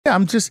Yeah,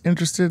 I'm just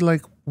interested,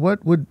 like,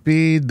 what would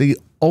be the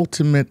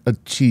ultimate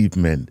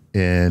achievement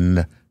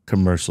in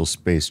commercial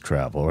space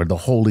travel, or the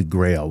holy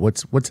grail?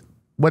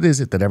 What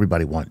is it that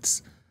everybody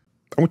wants?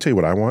 I'm going to tell you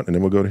what I want, and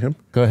then we'll go to him.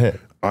 Go ahead.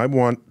 I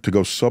want to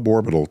go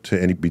suborbital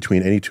to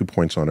between any 2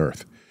 points on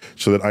Earth,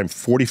 so that I'm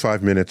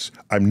 45 minutes,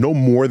 I'm no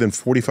more than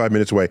 45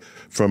 minutes away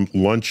from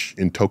lunch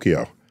in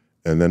Tokyo,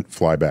 and then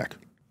fly back.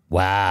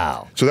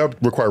 Wow. So that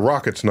would require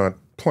rockets, not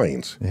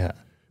planes. Yeah.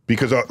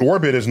 Because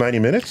orbit is 90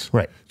 minutes.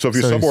 Right. So if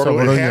you're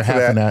suborbital, and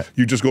half of that,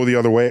 you just go the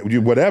other way,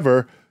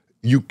 whatever,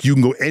 you can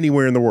go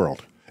anywhere in the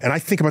world. And I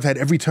think about that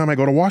every time I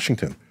go to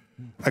Washington.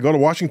 I go to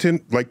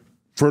Washington like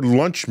for a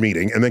lunch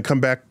meeting and then come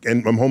back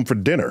and I'm home for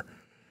dinner.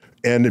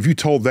 And if you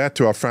told that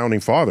to our founding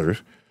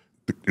fathers,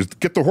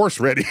 get the horse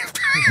ready.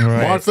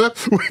 Right. Martha,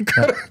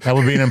 that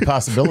would be an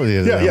impossibility.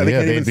 Yeah, they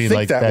can't even be think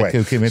like that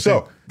way.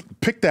 So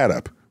pick that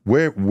up.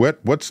 What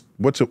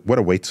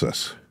awaits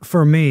us?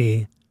 For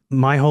me,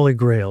 my holy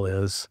grail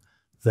is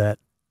that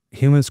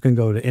humans can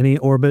go to any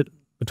orbit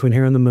between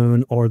here and the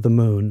moon or the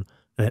moon.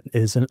 That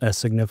isn't a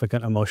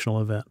significant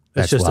emotional event.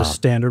 It's just a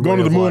standard Going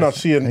way to the of moon, life. I'll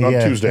see you on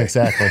Tuesday.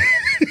 Exactly.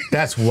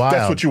 That's wild.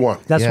 That's what you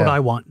want. That's what I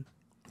want.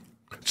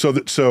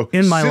 So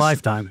in my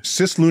lifetime,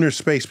 cislunar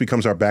space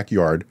becomes our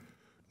backyard,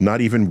 not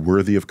even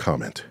worthy of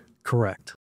comment. Correct.